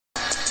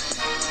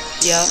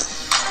Yup.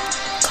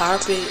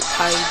 Carpet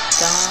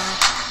python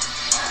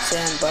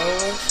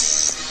samboas.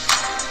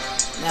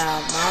 Now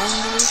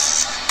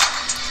mongoose.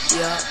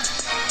 Yup.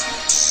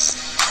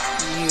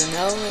 You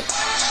know it.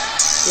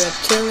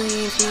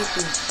 Reptilian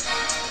people.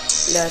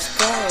 Let's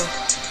go.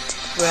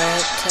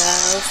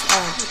 Reptiles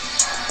only.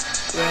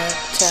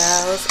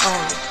 Reptiles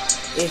only.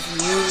 If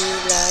you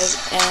like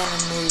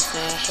animals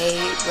and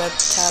hate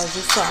reptiles,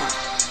 you fine.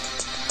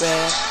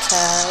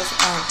 Reptiles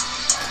only.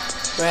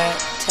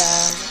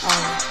 Reptiles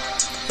only.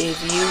 If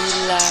you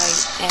like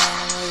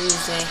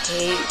animals and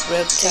hate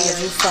reptiles,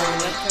 you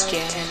fine.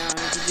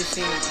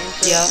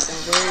 Yup.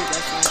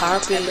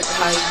 Carpet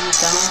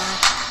python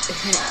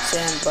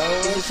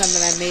samboas. This is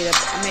something I made up.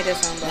 I made that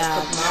song about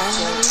Now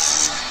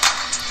mongoose.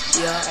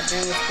 Yup. I've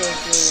been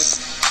supposed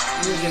to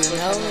You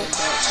know it.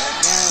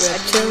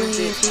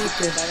 Reptilian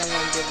people.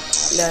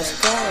 Let's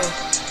go.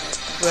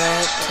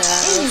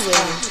 Reptiles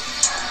only.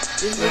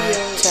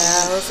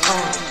 Reptiles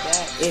only.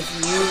 If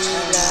you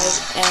like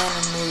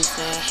animals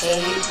and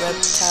hate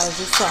reptiles,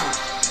 you fine.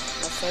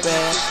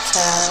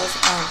 Reptiles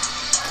only.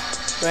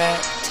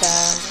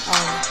 Reptiles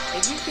only.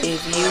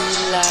 If you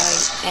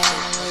like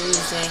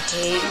animals and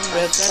hate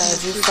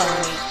reptiles, you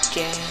fine.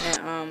 Gang.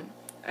 And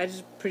I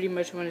just pretty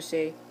much want to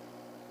say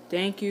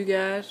thank you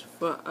guys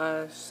for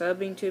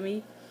subbing to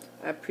me.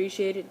 I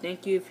appreciate it.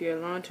 Thank you if you're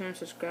a long-term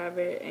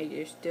subscriber and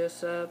you're still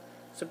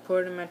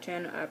supporting my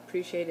channel. I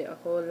appreciate it a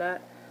whole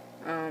lot.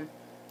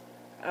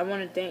 I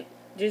want to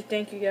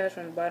thank you guys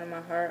from the bottom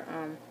of my heart.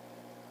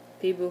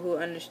 People who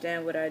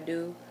understand what I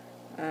do.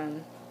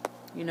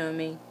 You know what I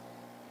mean?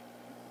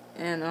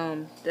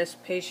 And that's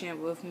patient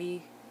with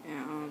me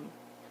and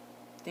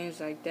things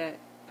like that.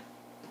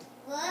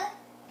 What?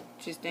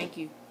 Just thank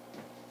you.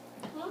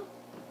 Huh?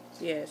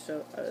 Yeah,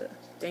 so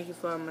thank you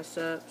for all my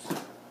subs.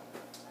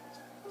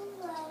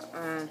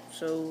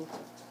 So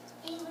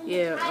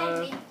yeah,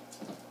 I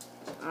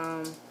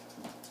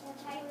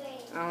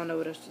don't know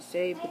what else to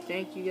say, but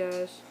thank you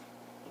guys.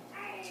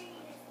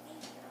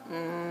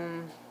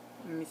 Let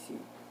me see.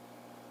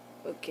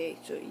 Okay,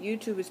 so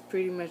YouTube is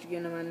pretty much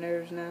getting on my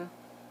nerves now.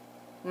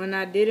 When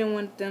I didn't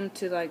want them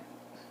to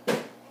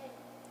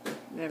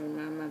never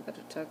mind, I'm not about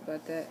to talk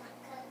about that.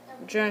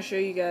 I'm trying to show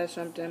you guys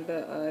something,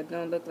 but it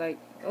don't look like.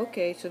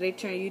 Okay, so they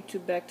turn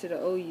YouTube back to the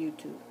old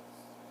YouTube.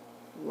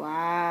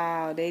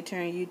 Wow, they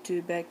turn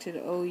YouTube back to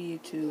the old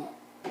YouTube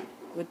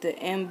with the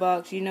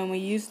inbox. You know, when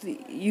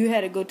you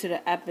had to go to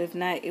the app. If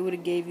not, it would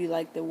have gave you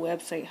like the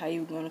website how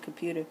you would go on a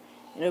computer.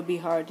 It'll be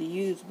hard to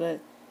use,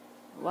 but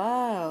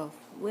wow.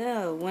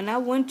 Well, when I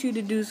want you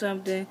to do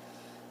something,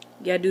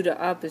 you gotta do the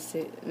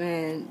opposite.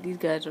 Man, these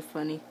guys are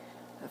funny.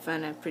 I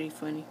find that pretty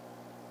funny.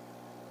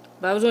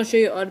 But I was gonna show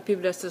you all the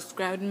people that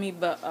subscribed to me,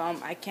 but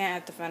I can't. I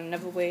have to find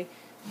another way.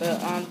 But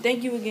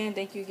thank you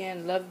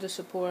again. Love the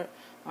support.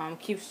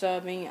 Keep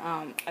subbing.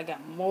 I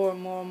got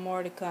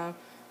more to come.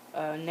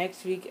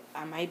 Next week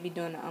I might be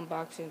doing an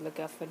unboxing. Look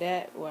out for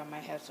that, or I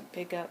might have some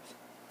pickups.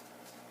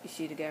 You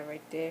see the guy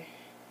right there.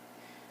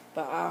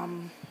 But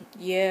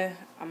yeah,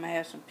 I might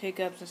have some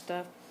pickups and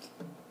stuff.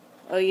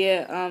 Oh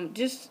yeah,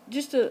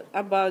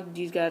 I bothered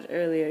these guys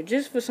earlier.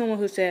 Just for someone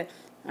who said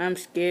I'm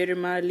scared of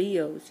my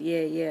Leos.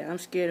 Yeah, I'm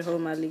scared to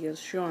hold my Leos.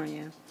 Sure I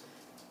am.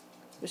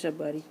 What's up,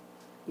 buddy?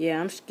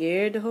 Yeah, I'm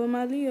scared to hold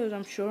my Leos.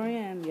 I'm sure I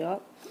am.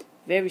 Yup.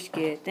 Very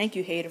scared. Thank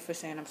you, hater, for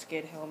saying I'm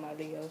scared to hold my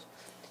Leos.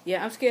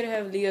 Yeah, I'm scared to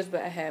have Leos,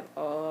 but I have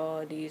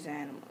all these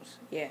animals.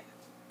 Yeah,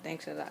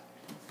 thanks a lot.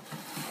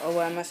 Oh,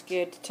 why am I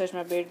scared to touch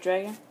my bearded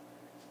dragon?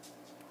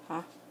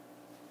 Huh?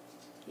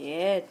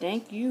 Yeah,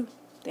 thank you.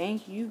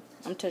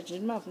 I'm touching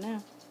his mouth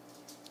now.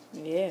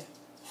 Yeah.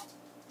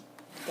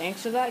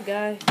 Thanks a lot,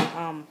 guys.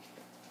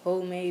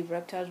 Homemade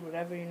reptiles,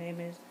 whatever your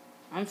name is.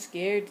 I'm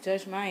scared to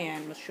touch my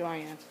animals. Sure I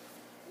am.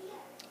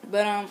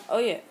 But oh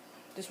yeah,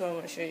 this is what I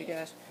want to show you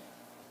guys.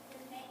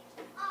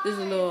 This is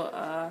a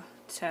little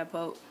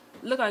tadpole.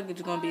 Look like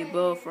it's gonna be a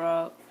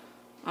bullfrog.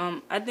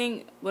 I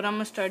think what I'm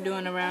gonna start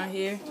doing around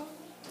here.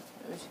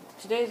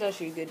 Today's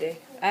actually a good day.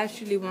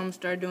 Actually, what I'm gonna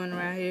start doing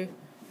around here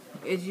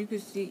is, you can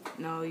see.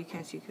 No, you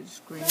can't see because of the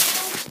screen.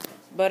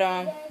 But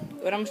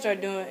what I'm gonna start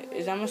doing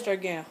is I'm gonna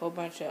start getting a whole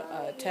bunch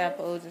of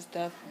tadpoles and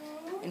stuff,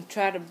 and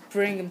try to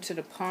bring them to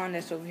the pond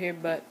that's over here.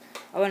 But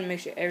I want to make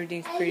sure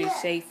everything's pretty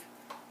safe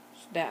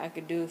that I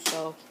could do.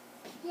 So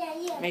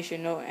make sure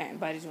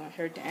nobody's gonna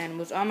hurt the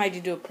animals. I might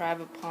just do a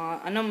private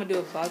pond. I know I'm gonna do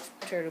a box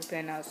turtle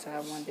pen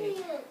outside one day.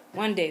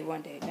 One day.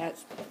 One day.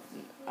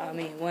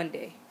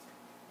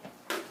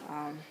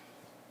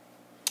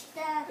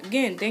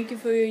 Again, thank you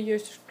for your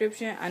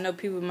subscription. I know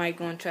people might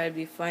go and try to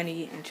be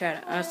funny and try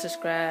to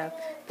unsubscribe,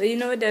 but you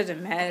know, it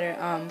doesn't matter.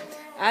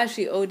 I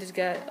actually owe this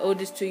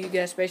to you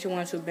guys, especially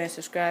ones who've been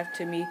subscribed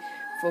to me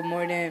for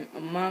more than a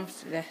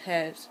month, that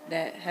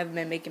have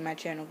been making my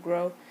channel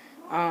grow.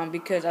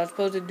 Because I was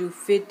supposed to do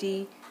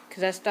 50,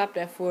 because I stopped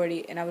at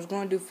 40, and I was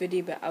going to do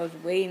 50, but I was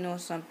waiting on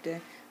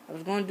something. I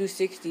was going to do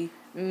 60.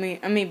 I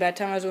mean, by the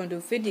time I was going to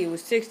do 50, it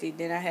was 60.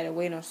 Then I had to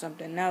wait on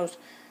something else.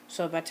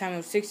 So by the time it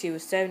was 60, it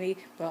was 70.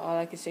 But all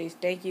I can say is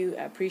thank you.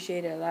 I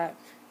appreciate it a lot.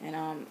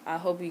 And I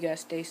hope you guys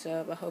stay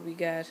sub. I hope you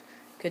guys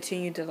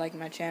continue to like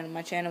my channel.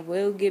 My channel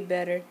will get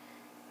better.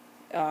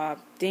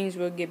 Things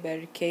will get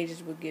better.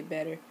 Cages will get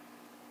better.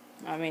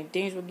 I mean,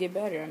 things will get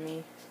better. I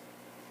mean,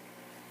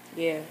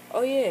 yeah.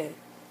 Oh, yeah.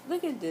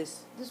 Look at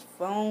this. This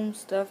foam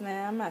stuff,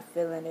 man. I'm not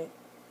feeling it.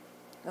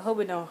 I hope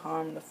it don't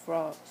harm the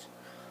frogs.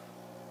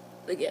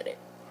 Look at it.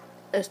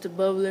 That's the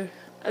bubbler.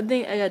 I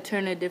think I gotta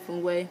turn it a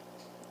different way.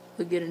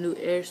 We'll get a new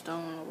air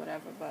stone or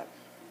whatever, but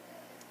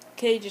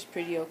cage is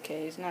pretty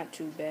okay. It's not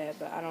too bad,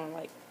 but I don't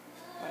like,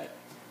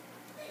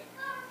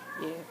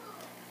 yeah.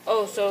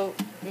 Oh, so,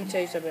 let me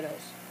tell you something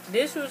else.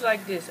 This was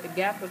like this. A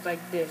gap was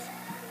like this.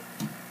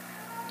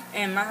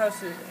 And my house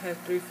has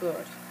 3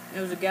 floors.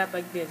 It was a gap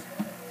like this.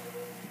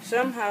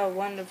 Somehow,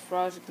 one of the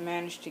frogs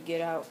managed to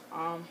get out.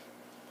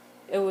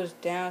 It was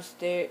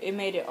downstairs. It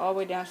made it all the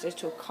way downstairs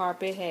to a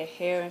carpet. It had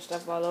hair and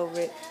stuff all over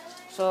it.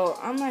 So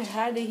I'm like,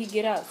 how did he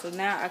get out? So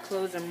now I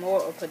close it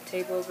more or put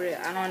tape over it.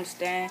 I don't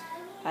understand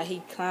how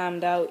he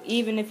climbed out.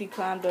 Even if he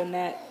climbed on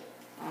that,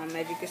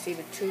 as you can see,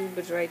 the tube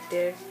is right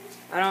there.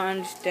 I don't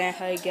understand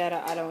how he got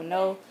out. I don't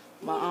know.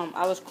 But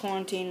I was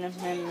quarantining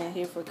him in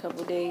here for a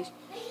couple of days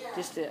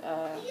just to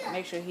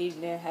make sure he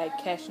didn't have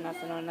catch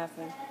nothing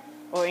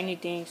or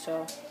anything.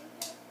 So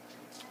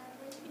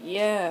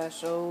yeah,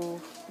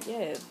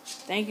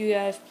 thank you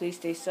guys. Please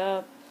stay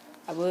sub.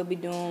 I will be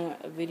doing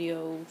a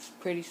video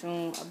pretty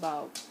soon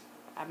about,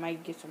 I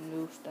might get some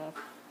new stuff,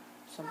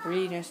 some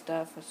breeding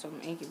stuff, or some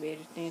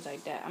incubators, things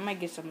like that. I might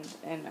get some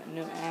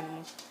new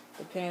animals.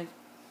 Depends.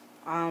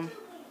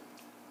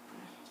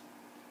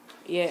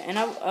 Yeah, and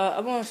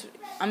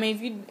I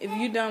mean, if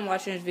you done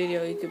watching this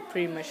video, you could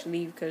pretty much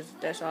leave because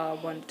that's all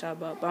I wanted to talk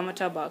about. But I'm gonna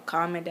talk about a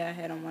comment that I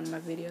had on one of my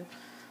videos.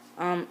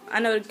 I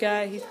know the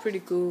guy. He's pretty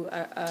cool.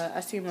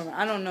 I see him around.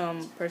 I don't know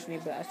him personally,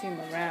 but I see him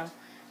around.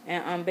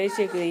 And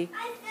basically,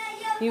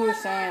 he was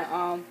saying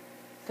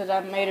because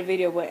I made a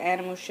video, what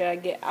animals should I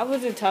get? I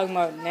wasn't talking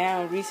about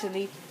now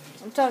recently.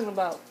 I'm talking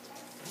about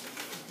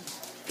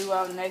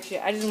throughout next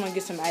year. I just want to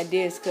get some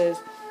ideas because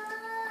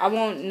I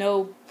won't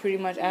know pretty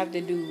much. I have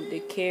to do the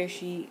care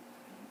sheet.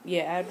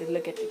 Yeah, I have to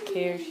look at the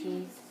care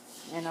sheet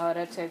and all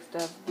that type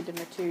of stuff, get the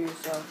material.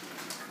 So,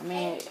 I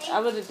mean, I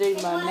wasn't thinking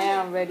about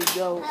now I'm ready to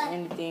go or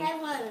anything.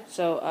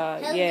 So,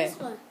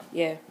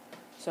 yeah.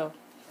 So,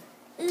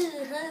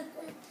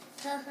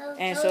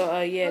 and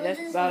so, yeah,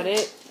 that's about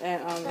it.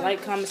 And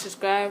like, comment,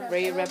 subscribe,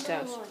 RAYA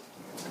Reptiles.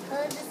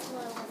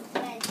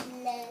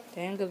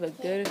 Damn, gonna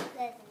look good.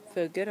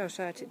 Feel good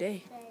outside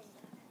today.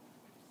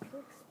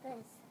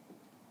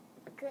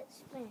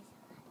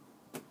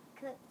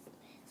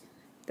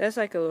 That's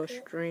like a little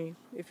stream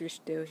if you're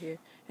still here.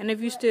 And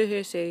if you're still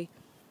here, say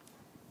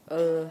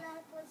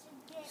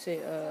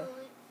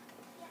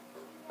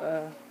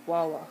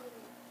Wawa.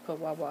 Put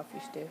Wawa if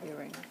you're still here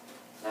right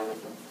now.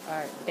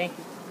 Alright, thank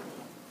you.